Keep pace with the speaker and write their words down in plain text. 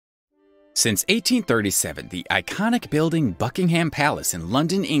Since 1837, the iconic building Buckingham Palace in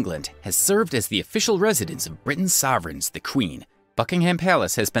London, England, has served as the official residence of Britain's sovereigns, the Queen. Buckingham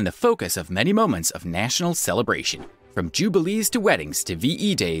Palace has been the focus of many moments of national celebration, from Jubilees to weddings to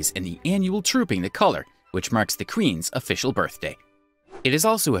VE days and the annual Trooping the Colour, which marks the Queen's official birthday. It is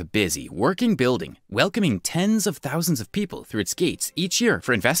also a busy, working building, welcoming tens of thousands of people through its gates each year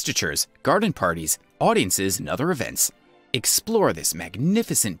for investitures, garden parties, audiences, and other events. Explore this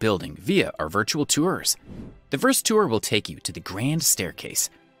magnificent building via our virtual tours. The first tour will take you to the grand staircase.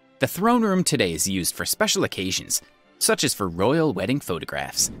 The throne room today is used for special occasions, such as for royal wedding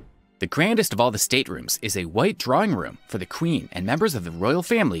photographs. The grandest of all the staterooms is a white drawing room for the Queen and members of the royal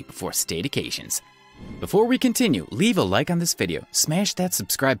family before state occasions. Before we continue, leave a like on this video, smash that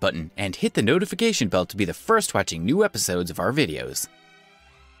subscribe button, and hit the notification bell to be the first watching new episodes of our videos.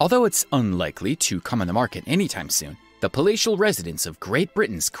 Although it's unlikely to come on the market anytime soon, the palatial residence of Great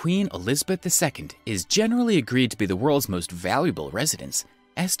Britain's Queen Elizabeth II is generally agreed to be the world's most valuable residence,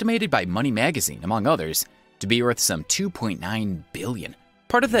 estimated by Money Magazine, among others, to be worth some $2.9 billion.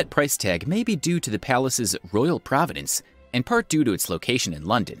 Part of that price tag may be due to the palace's royal provenance, and part due to its location in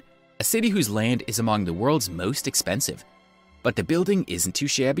London, a city whose land is among the world's most expensive. But the building isn't too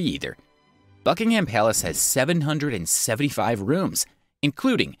shabby either. Buckingham Palace has 775 rooms,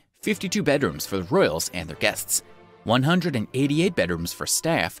 including 52 bedrooms for the royals and their guests, 188 bedrooms for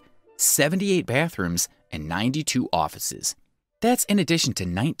staff, 78 bathrooms, and 92 offices. That's in addition to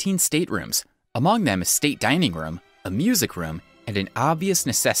 19 staterooms, among them a state dining room, a music room, and an obvious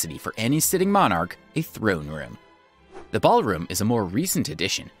necessity for any sitting monarch, a throne room. The ballroom is a more recent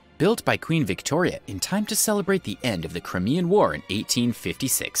addition, built by Queen Victoria in time to celebrate the end of the Crimean War in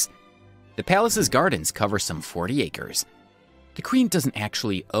 1856. The palace's gardens cover some 40 acres. The Queen doesn't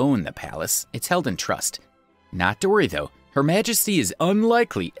actually own the palace, it's held in trust. Not to worry though, Her Majesty is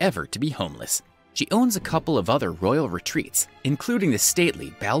unlikely ever to be homeless. She owns a couple of other royal retreats, including the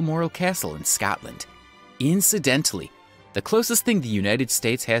stately Balmoral Castle in Scotland. Incidentally, the closest thing the United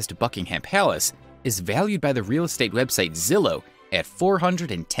States has to Buckingham Palace is valued by the real estate website Zillow at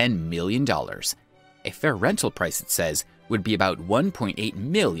 $410 million. A fair rental price, it says, would be about $1.8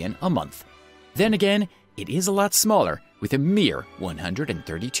 million a month. Then again, it is a lot smaller, with a mere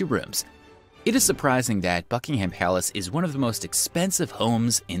 132 rooms. It is surprising that Buckingham Palace is one of the most expensive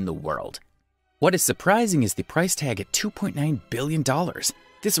homes in the world. What is surprising is the price tag at $2.9 billion.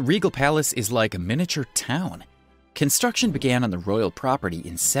 This regal palace is like a miniature town. Construction began on the royal property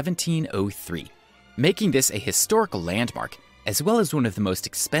in 1703, making this a historical landmark, as well as one of the most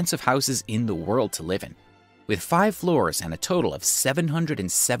expensive houses in the world to live in. With 5 floors and a total of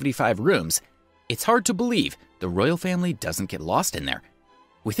 775 rooms, it's hard to believe the royal family doesn't get lost in there.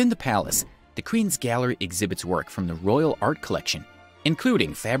 Within the palace, the Queen's Gallery exhibits work from the Royal Art Collection,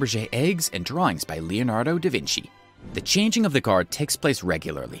 including Fabergé eggs and drawings by Leonardo da Vinci. The changing of the guard takes place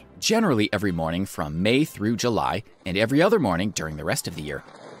regularly, generally every morning from May through July, and every other morning during the rest of the year.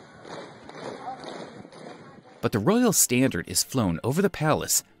 But the royal standard is flown over the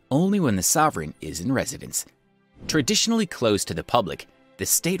palace only when the sovereign is in residence. Traditionally closed to the public, the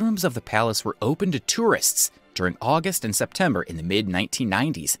staterooms of the palace were open to tourists during August and September in the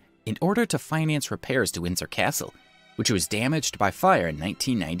mid-1990s in order to finance repairs to Windsor Castle, which was damaged by fire in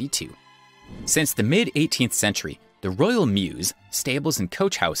 1992. Since the mid-18th century, the royal mews, stables and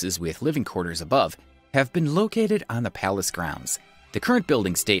coach houses with living quarters above, have been located on the palace grounds. The current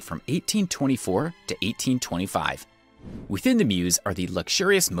buildings date from 1824 to 1825. Within the mews are the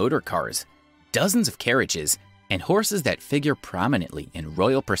luxurious motor cars, dozens of carriages, and horses that figure prominently in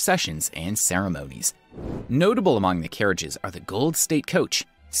royal processions and ceremonies. Notable among the carriages are the Gold State Coach,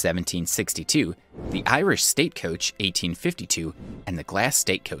 1762, the Irish State Coach, 1852, and the Glass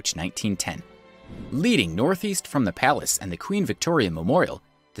State Coach, 1910. Leading northeast from the palace and the Queen Victoria Memorial,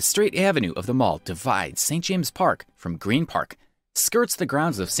 the straight avenue of the mall divides St. James Park from Green Park, skirts the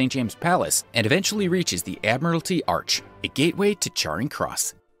grounds of St. James Palace, and eventually reaches the Admiralty Arch, a gateway to Charing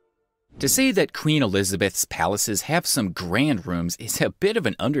Cross. To say that Queen Elizabeth's palaces have some grand rooms is a bit of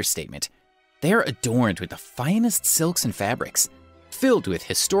an understatement. They are adorned with the finest silks and fabrics, filled with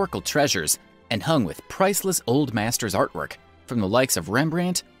historical treasures, and hung with priceless old masters artwork from the likes of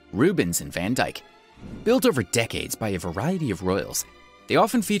Rembrandt, Rubens, and Van Dyck. Built over decades by a variety of royals, they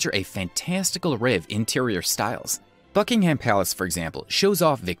often feature a fantastical array of interior styles. Buckingham Palace, for example, shows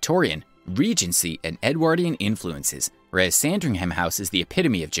off Victorian, Regency, and Edwardian influences, whereas Sandringham House is the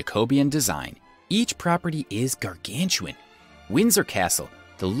epitome of Jacobean design. Each property is gargantuan. Windsor Castle,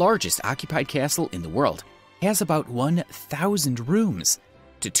 the largest occupied castle in the world, has about 1,000 rooms.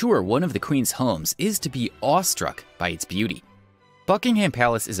 To tour one of the Queen's homes is to be awestruck by its beauty. Buckingham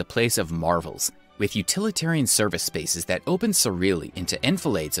Palace is a place of marvels, with utilitarian service spaces that open surreally into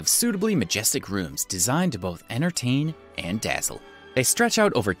enfilades of suitably majestic rooms designed to both entertain and dazzle. They stretch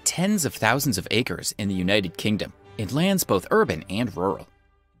out over tens of thousands of acres in the United Kingdom, in lands both urban and rural.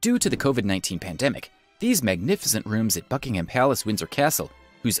 Due to the COVID-19 pandemic, these magnificent rooms at Buckingham Palace, Windsor Castle,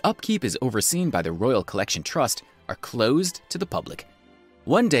 whose upkeep is overseen by the Royal Collection Trust, are closed to the public.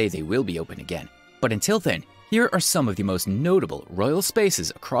 One day they will be open again, but until then, here are some of the most notable royal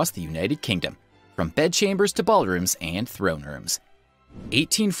spaces across the United Kingdom, from bedchambers to ballrooms and throne rooms.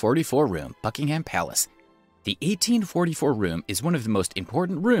 1844 Room, Buckingham Palace. The 1844 room is one of the most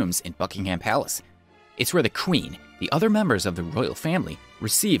important rooms in Buckingham Palace. It's where the Queen, the other members of the royal family,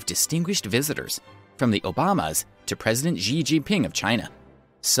 receive distinguished visitors, from the Obamas to President Xi Jinping of China.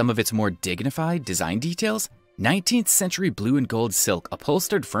 Some of its more dignified design details: 19th century blue and gold silk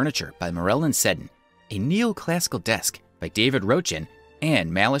upholstered furniture by Morel and Seddon, a neoclassical desk by David Rochin,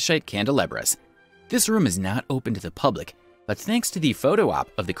 and malachite candelabras. This room is not open to the public, but thanks to the photo op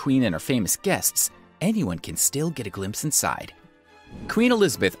of the Queen and her famous guests, anyone can still get a glimpse inside. Queen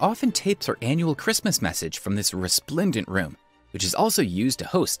Elizabeth often tapes her annual Christmas message from this resplendent room, which is also used to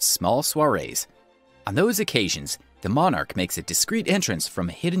host small soirees. On those occasions, the monarch makes a discreet entrance from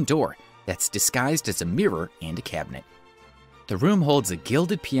a hidden door that's disguised as a mirror and a cabinet. The room holds a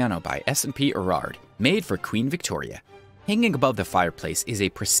gilded piano by S&P Erard, made for Queen Victoria. Hanging above the fireplace is a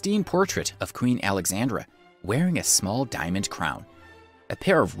pristine portrait of Queen Alexandra, wearing a small diamond crown. A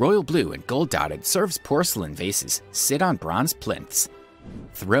pair of royal blue and gold-dotted Sèvres porcelain vases sit on bronze plinths.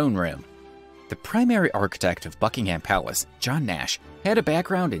 Throne Room. The primary architect of Buckingham Palace, John Nash, had a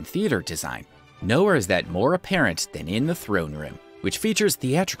background in theater design. Nowhere is that more apparent than in the Throne Room, which features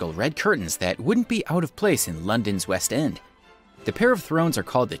theatrical red curtains that wouldn't be out of place in London's West End. The pair of thrones are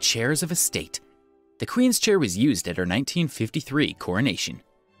called the Chairs of Estate. The Queen's chair was used at her 1953 coronation.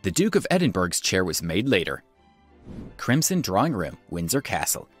 The Duke of Edinburgh's chair was made later. Crimson Drawing Room, Windsor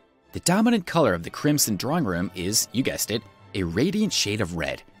Castle. The dominant color of the Crimson Drawing Room is, you guessed it, a radiant shade of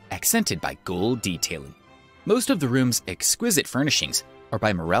red, accented by gold detailing. Most of the room's exquisite furnishings are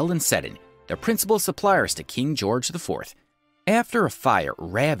by Morel and Seddon, their principal suppliers to King George IV. After a fire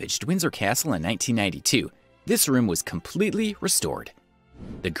ravaged Windsor Castle in 1992, this room was completely restored.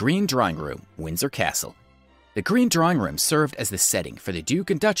 The Green Drawing Room, Windsor Castle. The Green Drawing Room served as the setting for the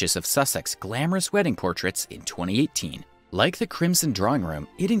Duke and Duchess of Sussex glamorous wedding portraits in 2018. Like the Crimson Drawing Room,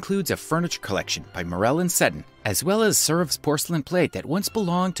 it includes a furniture collection by Morel and Seddon, as well as Sèvres porcelain plate that once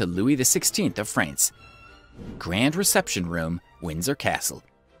belonged to Louis XVI of France. Grand Reception Room, Windsor Castle.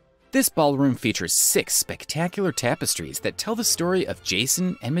 This ballroom features 6 spectacular tapestries that tell the story of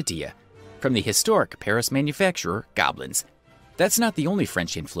Jason and Medea, from the historic Paris manufacturer Gobelins. That's not the only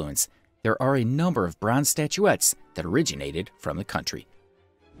French influence. There are a number of bronze statuettes that originated from the country.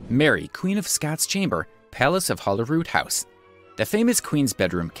 Mary, Queen of Scots Chamber, Palace of Holyrood House. The famous Queen's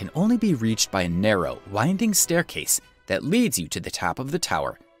bedroom can only be reached by a narrow, winding staircase that leads you to the top of the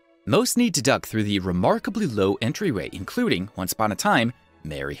tower. Most need to duck through the remarkably low entryway, including, once upon a time,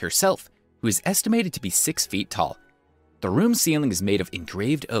 Mary herself, who is estimated to be 6 feet tall. The room's ceiling is made of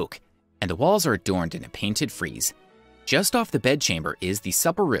engraved oak, and the walls are adorned in a painted frieze. Just off the bedchamber is the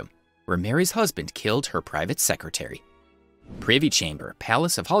supper room, where Mary's husband killed her private secretary. Privy Chamber,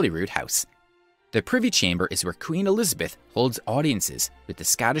 Palace of Holyrood House. The Privy Chamber is where Queen Elizabeth holds audiences with the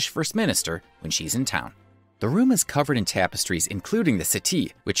Scottish First Minister when she's in town. The room is covered in tapestries, including the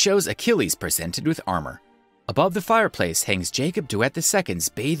settee, which shows Achilles presented with armor. Above the fireplace hangs Jacob Duet II's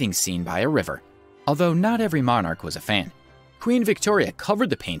bathing scene by a river. Although not every monarch was a fan, Queen Victoria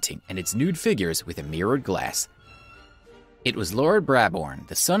covered the painting and its nude figures with a mirrored glass. It was Lord Brabourne,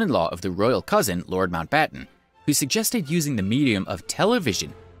 the son-in-law of the royal cousin, Lord Mountbatten, who suggested using the medium of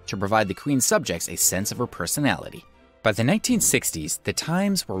television to provide the Queen's subjects a sense of her personality. By the 1960s, the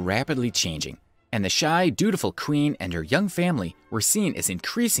times were rapidly changing, and the shy, dutiful Queen and her young family were seen as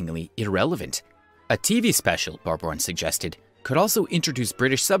increasingly irrelevant. A TV special, Brabourne suggested, could also introduce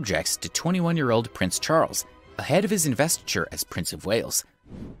British subjects to 21-year-old Prince Charles, ahead of his investiture as Prince of Wales.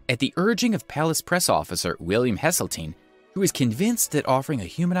 At the urging of Palace press officer William Heseltine, who was convinced that offering a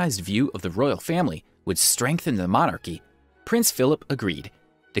humanized view of the royal family would strengthen the monarchy, Prince Philip agreed.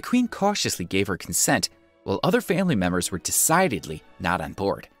 The Queen cautiously gave her consent, while other family members were decidedly not on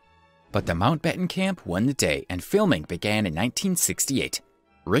board. But the Mountbatten camp won the day, and filming began in 1968.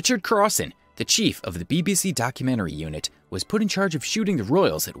 Richard Crossan, the chief of the BBC documentary unit, was put in charge of shooting the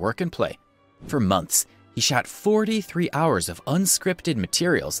royals at work and play. For months, he shot 43 hours of unscripted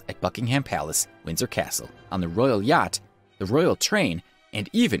materials at Buckingham Palace, Windsor Castle, on the royal yacht, the royal train, and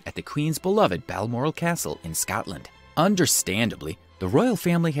even at the Queen's beloved Balmoral Castle in Scotland. Understandably, the royal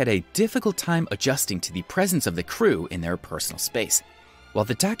family had a difficult time adjusting to the presence of the crew in their personal space. While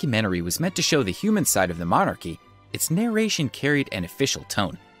the documentary was meant to show the human side of the monarchy, its narration carried an official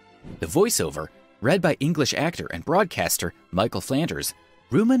tone. The voiceover, read by English actor and broadcaster Michael Flanders,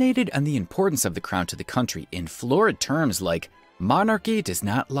 ruminated on the importance of the crown to the country in florid terms like, "Monarchy does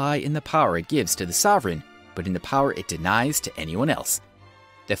not lie in the power it gives to the sovereign, but in the power it denies to anyone else."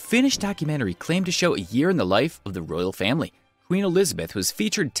 The finished documentary claimed to show a year in the life of the royal family. Queen Elizabeth was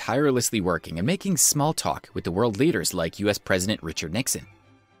featured tirelessly working and making small talk with the world leaders like US President Richard Nixon.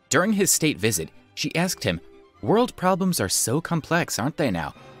 During his state visit, she asked him, "World problems are so complex, aren't they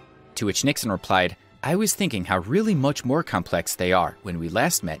now?" To which Nixon replied, "I was thinking how really much more complex they are when we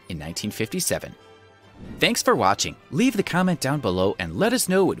last met in 1957. Thanks for watching. Leave the comment down below and let us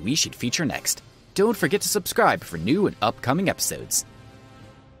know what we should feature next. Don't forget to subscribe for new and upcoming episodes.